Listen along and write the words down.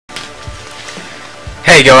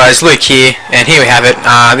Hey guys, Luke here, and here we have it.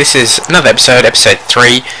 This is another episode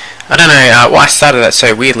 3. I don't know why I started that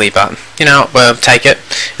so weirdly, but you know, we'll take it.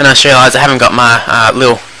 And I just realised I haven't got my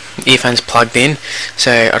little earphones plugged in,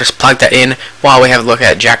 so I'll just plug that in while we have a look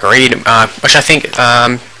at Jack Reed, which I think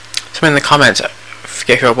someone in the comments, I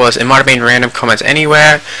forget who it was, it might have been random comments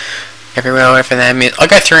everywhere, whatever them is. I'll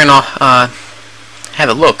go through and I'll have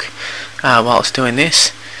a look while it's doing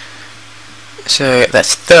this. So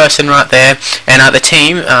that's Thurston right there, and the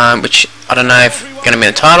team, which I don't know if it's going to be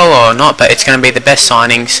the title or not, but it's going to be the best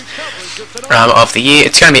signings of the year.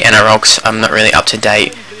 It's going to be NRL. I'm not really up to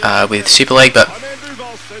date with Super League, but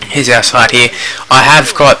here's our side here. I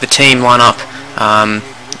have got the team lineup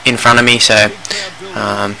in front of me, so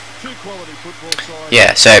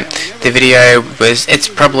yeah. So the video it's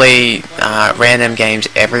probably random games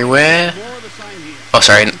everywhere. Oh,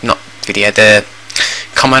 sorry, not video. The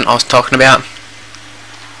comment I was talking about,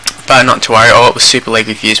 but not to worry. It was Super League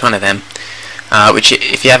reviews, one of them. Which,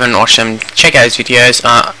 if you haven't watched them, check out his videos.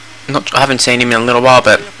 I haven't seen him in a little while,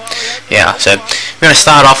 but yeah. So we're going to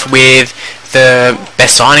start off with the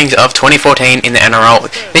best signings of 2014 in the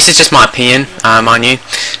NRL. This is just my opinion, mind you.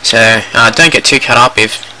 So don't get too cut up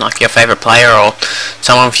if like your favourite player or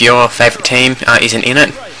someone with your favourite team isn't in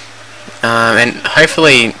it. And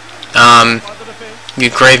hopefully you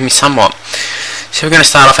agree with me somewhat. So we're going to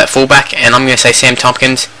start off at fullback, and I'm going to say Sam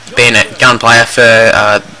Tomkins, being a gun player for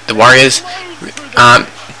the Warriors.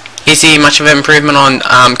 Is he much of an improvement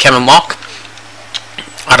on Kevin Locke?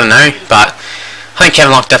 I don't know, but I think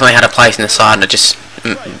Kevin Locke definitely had a place in the side, and just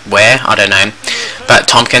where, I don't know. But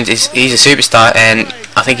Tomkins, he's a superstar, and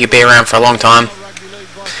I think he'll be around for a long time.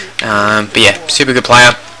 But yeah, super good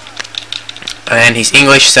player. And he's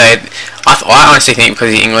English, so I honestly think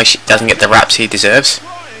because he's English, he doesn't get the raps he deserves.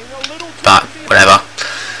 But whatever.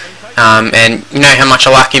 And you know how much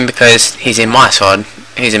I like him because he's in my squad.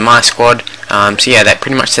 He's in my squad. So yeah, that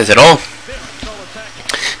pretty much says it all.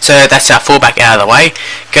 So that's our fullback out of the way.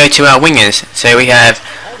 Go to our wingers. So we have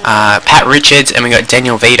Pat Richards and we got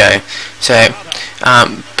Daniel Vidot. So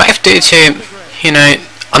both dudes who, you know,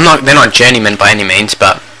 they're not journeymen by any means,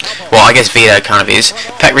 but well, I guess Vidot kind of is.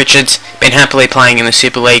 Pat Richards been happily playing in the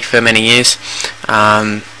Super League for many years.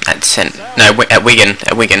 At Wigan.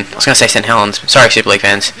 I was going to say St Helens. Sorry, Super League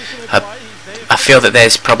fans. I feel that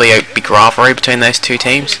there's probably a big rivalry between those two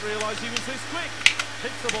teams.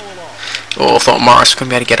 Oh, I thought Morris was going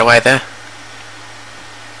to be able to get away there.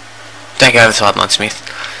 Don't go over the sideline, Smith.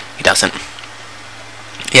 He doesn't.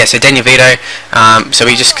 Yeah, so Daniel Vidot. So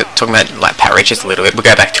we just talking about like Pat Richards a little bit. We'll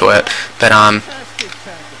go back to it, but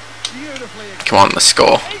come on, let's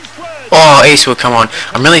score. Oh, Eastwood, come on.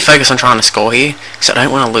 I'm really focused on trying to score here, because I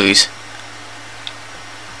don't want to lose.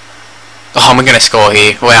 Oh, we're going to score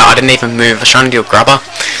here. Wow, I didn't even move. I was trying to do a grubber,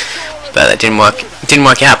 but that didn't work. It didn't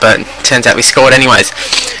work out, but turns out we scored anyways.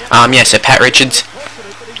 Yeah, so Pat Richards.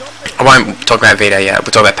 I won't talk about Vito yet.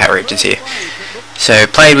 We'll talk about Pat Richards here. So,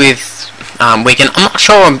 played with Wigan. I'm not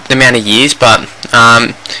sure the amount of years, but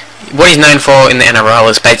what he's known for in the NRL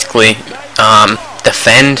is basically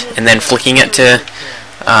defend and then flicking it to...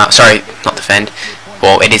 sorry, not defend.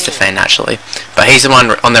 Well, it is defend actually. But he's the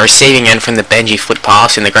one on the receiving end from the Benji flick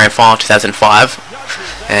pass in the Grand Final 2005.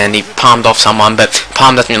 And he palmed off someone, but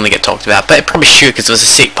palm doesn't really get talked about. But it probably should, because it was a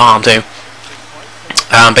sick palm too.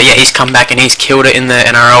 But yeah, he's come back and he's killed it in the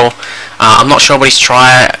NRL. I'm not sure what his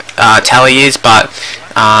try tally is, but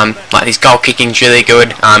like his goal kicking's really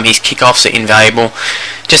good. His kickoffs are invaluable.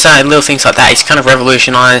 Just little things like that. He's kind of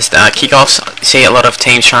revolutionised kickoffs. You see a lot of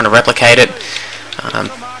teams trying to replicate it.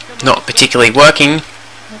 Not particularly working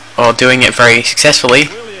or doing it very successfully,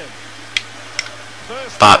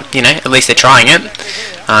 but you know, at least they're trying it.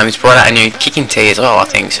 He's brought out a new kicking tee as well, I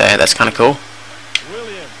think, so that's kind of cool.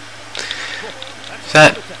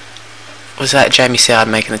 Was that Jamie Soward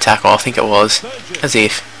making the tackle? I think it was. As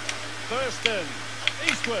if.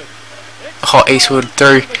 Oh, Eastwood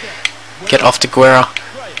through. Get off to Gower.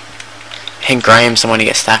 Hank Graham's the one who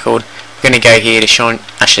gets tackled. We're going to go here to Sean.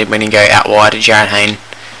 Actually, we're going to go out wide to Jared Hayne.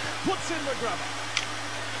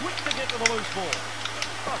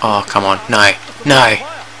 Oh, come on. No. No.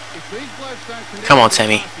 Come on,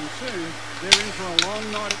 Sammy.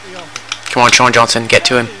 Come on, Sean Johnson. Get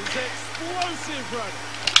to him.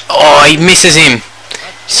 Oh, he misses him.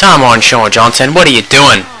 Come on, Sean Johnson. What are you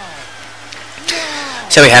doing?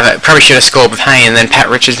 So we have it. Probably should have scored with Hayne, and then Pat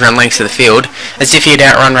Richards run lengths of the field as if he'd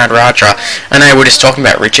outrun Radradra. I know we're just talking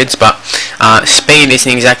about Richards, but speed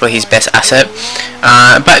isn't exactly his best asset.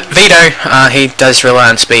 But Vidot, he does rely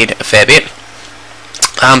on speed a fair bit.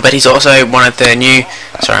 But he's also one of the new...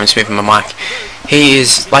 Sorry, I'm just moving my mic. He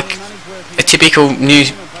is like a typical new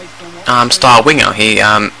style winger. He's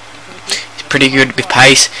pretty good with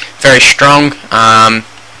pace, very strong,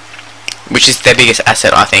 which is their biggest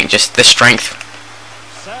asset, I think, just the strength.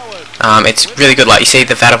 It's really good. Like you see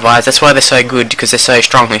the Vidot, that's why they're so good, because they're so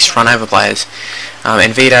strong. These front over players,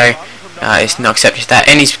 and Vidot is no exception to that.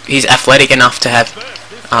 And he's athletic enough to have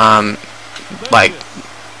like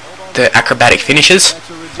the acrobatic finishes.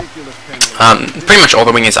 Pretty much all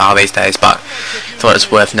the wingers are these days, but I thought it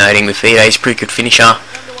was worth noting with Vidot. He's a pretty good finisher,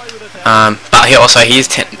 but he is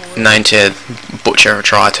known to butcher a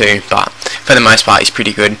try too. But for the most part, he's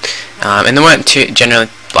pretty good. And there weren't generally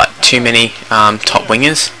too many top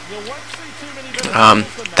wingers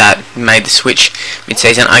that made the switch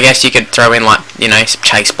mid-season. I guess you could throw in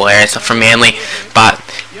Chase Blair and stuff from Manly, but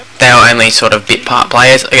they were only sort of bit part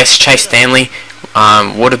players. I guess Chase Stanley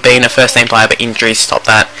would have been a first team player, but injuries stopped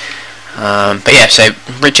that. But yeah, so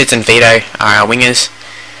Richards and Vidot are our wingers.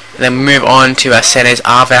 Then we move on to our centres,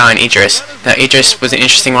 Auva'a and Idris. Now Idris was an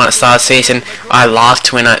interesting one at the start of the season. I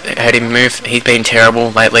laughed when I heard him move. He's been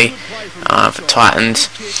terrible lately for Titans.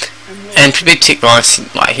 And to be particularly honest,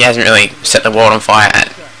 he hasn't really set the world on fire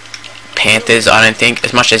at Panthers, I don't think,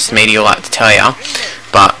 as much as media like to tell you.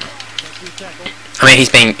 But I mean, he's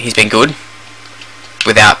been good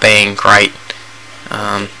without being great.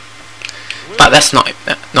 But that's not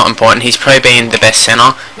important. He's probably been the best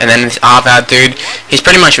centre. And then this Auva'a dude, he's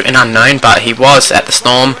pretty much an unknown, but he was at the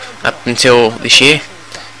Storm up until this year.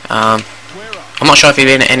 I'm not sure if he'd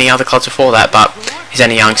been at any other clubs before that, but he's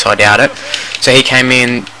only young, so I doubt it. So he came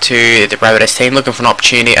in to the Rabbitohs team looking for an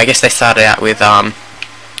opportunity. I guess they started out with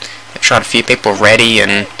they've tried a few people, Reddy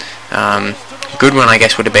and Goodwin, I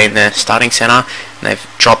guess would have been the starting centre. And they've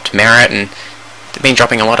dropped Merritt, and they've been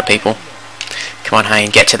dropping a lot of people. Come on, Hayne,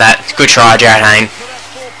 get to that. Good try, Jared Hayne.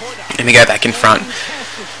 Let me go back in front.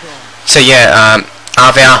 So yeah,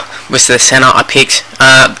 Auva'a was the centre I picked.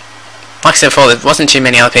 Like I said before, there wasn't too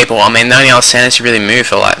many other people. I mean, the only other centres who really moved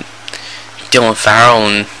for Dylan Farrell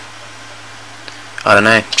and I don't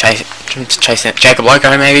know, Jacob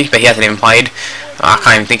Loco maybe, but he hasn't even played. I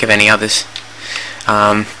can't even think of any others.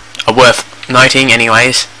 Are worth noting,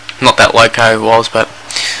 anyways. Not that Loco was, but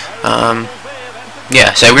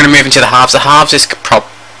yeah. So we're going to move into the halves. The halves is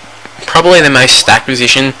probably the most stacked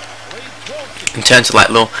position in terms of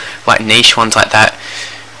little niche ones like that,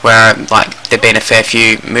 where there've been a fair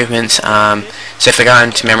few movements. So if we go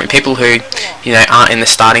into memory, people who aren't in the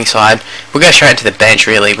starting side, we'll go straight into the bench.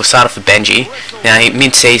 Really, we'll start off with Benji. Now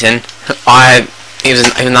mid-season, he was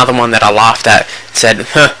another one that I laughed at, said,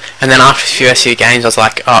 huh. And then after a few games, I was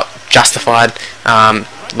like, oh, justified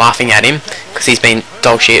laughing at him because he's been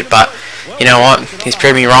dog shit. But you know what? He's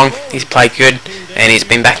proved me wrong. He's played good and he's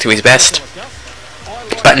been back to his best.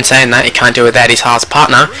 But in saying that, he can't do without his halves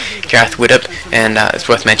partner, Gareth Widdop, and it's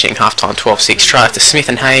worth mentioning half-time 12-6 tries to Smith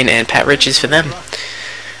and Hayne and Pat Richards for them.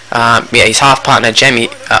 Yeah, his half partner, not Jamie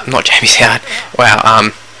Soward,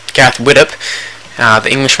 wow, Gareth Widdop,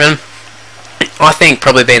 the Englishman, I think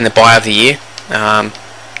probably being the buy of the year.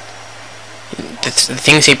 The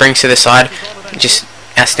things he brings to the side, just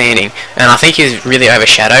outstanding, and I think he's really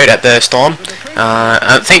overshadowed at the Storm.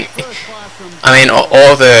 I mean,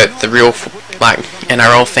 all the real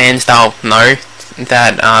NRL fans, they'll know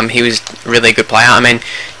that he was really a good player. I mean,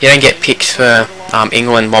 you don't get picked for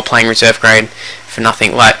England while playing reserve grade for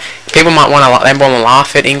nothing. People might want to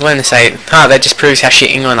laugh at England and say, "Oh, that just proves how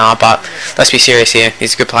shit England are." But let's be serious here.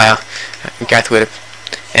 He's a good player, Gareth Widdop,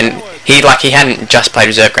 and he hadn't just played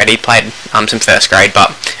reserve grade. He played some first grade,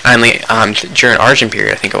 but only during Origin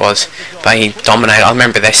period, I think it was. But he dominated. I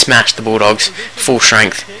remember they smashed the Bulldogs full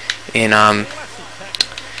strength in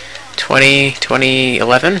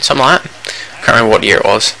 2011, something like that. I can't remember what year it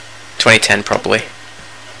was. 2010 probably.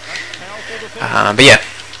 But yeah,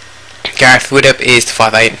 Gareth Widdop is the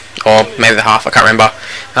 5'8", or maybe the half, I can't remember.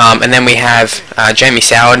 And then we have Jamie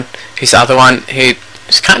Soward, who's the other one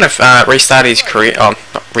who's kind of restarted his career, or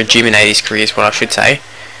rejuvenated his career is what I should say.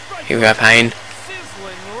 Here we have Hayne.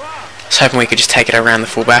 I was hoping we could just take it around the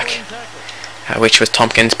fullback, which was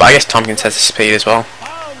Tomkins, but I guess Tomkins has the speed as well.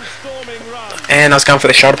 And I was going for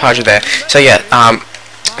the shoulder passer there. So yeah,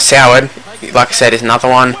 Soward, like I said, is another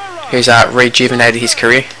one who's rejuvenated his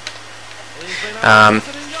career.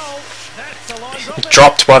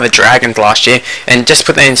 Dropped by the Dragons last year, and just to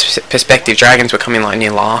put that in perspective, Dragons were coming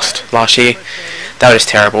near last year. That was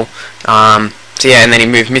terrible. So yeah, and then he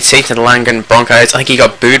moved mid-season to the London Broncos. I think he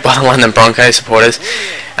got booed by the London Broncos supporters.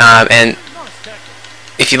 And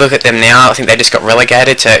if you look at them now, I think they just got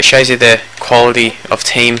relegated, so it shows you the quality of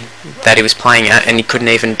team that he was playing at, and he couldn't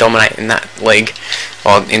even dominate in that league,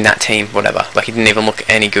 or in that team, whatever. He didn't even look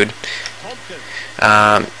any good.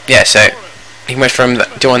 Yeah, so he went from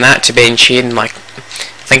doing that to being cheered, and like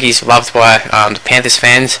I think he's loved by the Panthers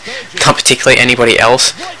fans, not particularly anybody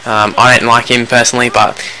else. I don't like him personally,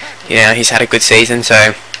 but you know, he's had a good season,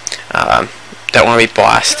 so don't want to be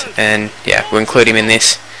biased, and yeah, we'll include him in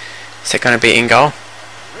this. Is it going to be in goal?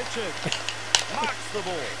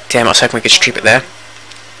 Damn, I was hoping we could strip it there.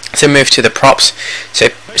 So move to the props. So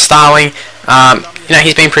Starling, you know,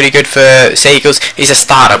 he's been pretty good for Seagulls. He's a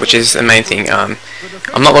starter, which is the main thing. I'm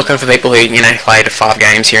not looking for people who, you know, played 5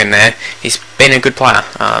 games here and there. He's been a good player.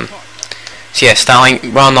 So yeah,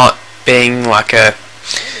 Starling, while not being like a,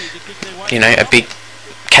 you know, a big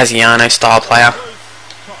Casiano style player,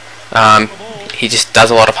 he just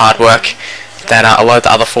does a lot of hard work that a lot of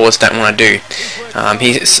the other forwards don't want to do.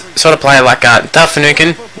 He's sort of player like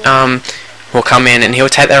Finucane, will come in and he'll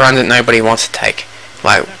take the runs that nobody wants to take,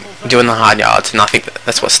 like doing the hard yards, and I think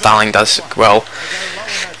that's what Starling does well.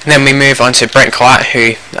 And then we move on to Brent Kite,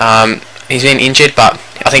 who he's been injured, but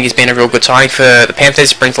I think he's been a real good signing for the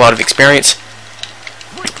Panthers. Brings a lot of experience.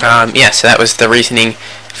 Yeah, so that was the reasoning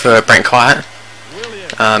for Brent Kite.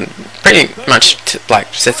 Pretty much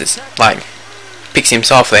says it's like picks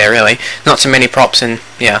himself there, really. Not too many props, and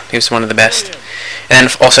yeah, he was one of the best. And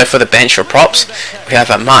then also for the bench for props, we have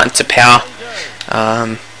Martin Taupau.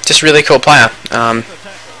 Just a really cool player.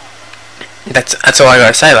 That's all I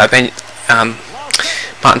gotta say. Like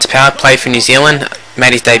Martin Taupau played for New Zealand,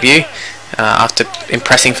 made his debut after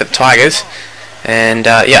impressing for the Tigers, and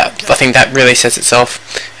yeah, I think that really says itself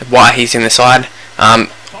why he's in the side.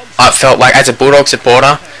 I felt like as a Bulldog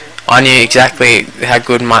supporter, I knew exactly how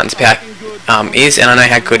good Martin Taupau is, and I know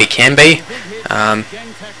how good he can be.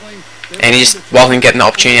 And he just wasn't getting the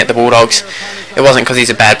opportunity at the Bulldogs. It wasn't because he's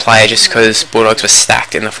a bad player, just because Bulldogs were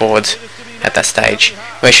stacked in the forwards at that stage.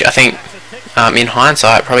 Which I think, in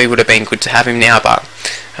hindsight, probably would have been good to have him now, but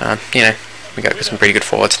you know, we got some pretty good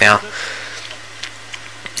forwards now.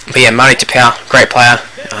 But yeah, Marty Taupau, great player,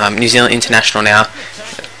 New Zealand international now,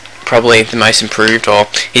 probably the most improved, or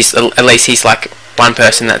he's at least he's like one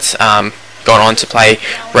person that's gone on to play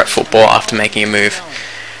rep football after making a move.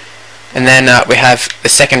 And then we have the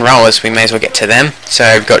second rowers. We may as well get to them.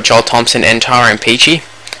 So we've got Joel Thompson and Tyrone Peachey.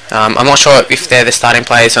 I'm not sure if they're the starting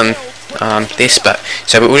players on this, but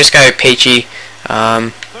so we'll just go Peachey,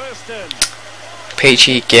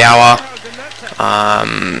 Gower.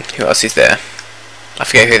 Who else is there? I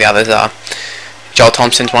forget who the others are. Joel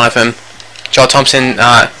Thompson's one of them. Joel Thompson,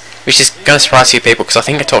 which is going to surprise a few people because I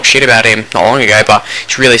think I talked shit about him not long ago, but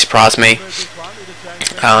it's really surprised me.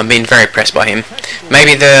 Been very impressed by him.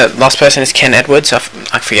 Maybe the last person is Ken Edwards, I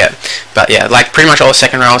forget. But yeah, like pretty much all the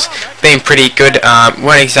second rows being pretty good.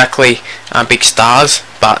 Weren't exactly big stars,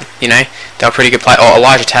 but you know, they were pretty good players. Oh,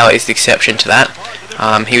 Elijah Taylor is the exception to that.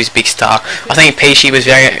 He was a big star. I think Peachey was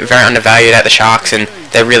very undervalued at the Sharks, and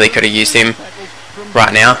they really could have used him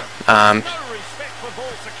right now.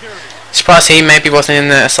 Surprised he maybe wasn't in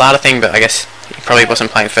the starter thing, but I guess he probably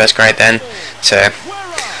wasn't playing first grade then. So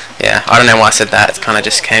yeah, I don't know why I said that. It kind of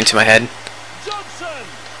just came to my head.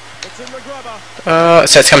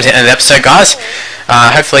 So it's coming to the end of the episode, guys.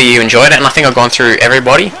 Hopefully you enjoyed it, and I think I've gone through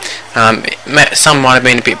everybody. Some might have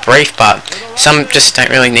been a bit brief, but some just don't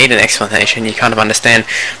really need an explanation. You kind of understand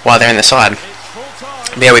why they're in the side.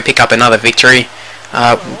 But yeah, we pick up another victory.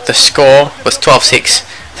 The score was 12-6.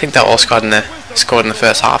 I think they all scored in the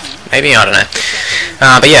first half. Maybe, I don't know.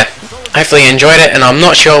 But yeah, hopefully you enjoyed it, and I'm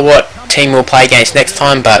not sure what team we'll play against next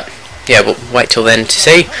time, but yeah, we'll wait till then to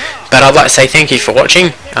see. But I'd like to say thank you for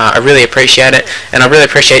watching. I really appreciate it, and I really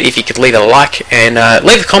appreciate if you could leave a like and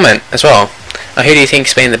leave a comment as well. Who do you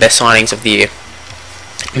think's been the best signings of the year?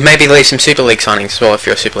 Maybe leave some Super League signings as well if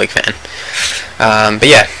you're a Super League fan. But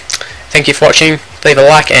yeah, thank you for watching. Leave a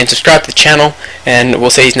like and subscribe to the channel, and we'll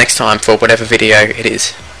see you next time for whatever video it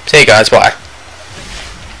is. See you guys, bye.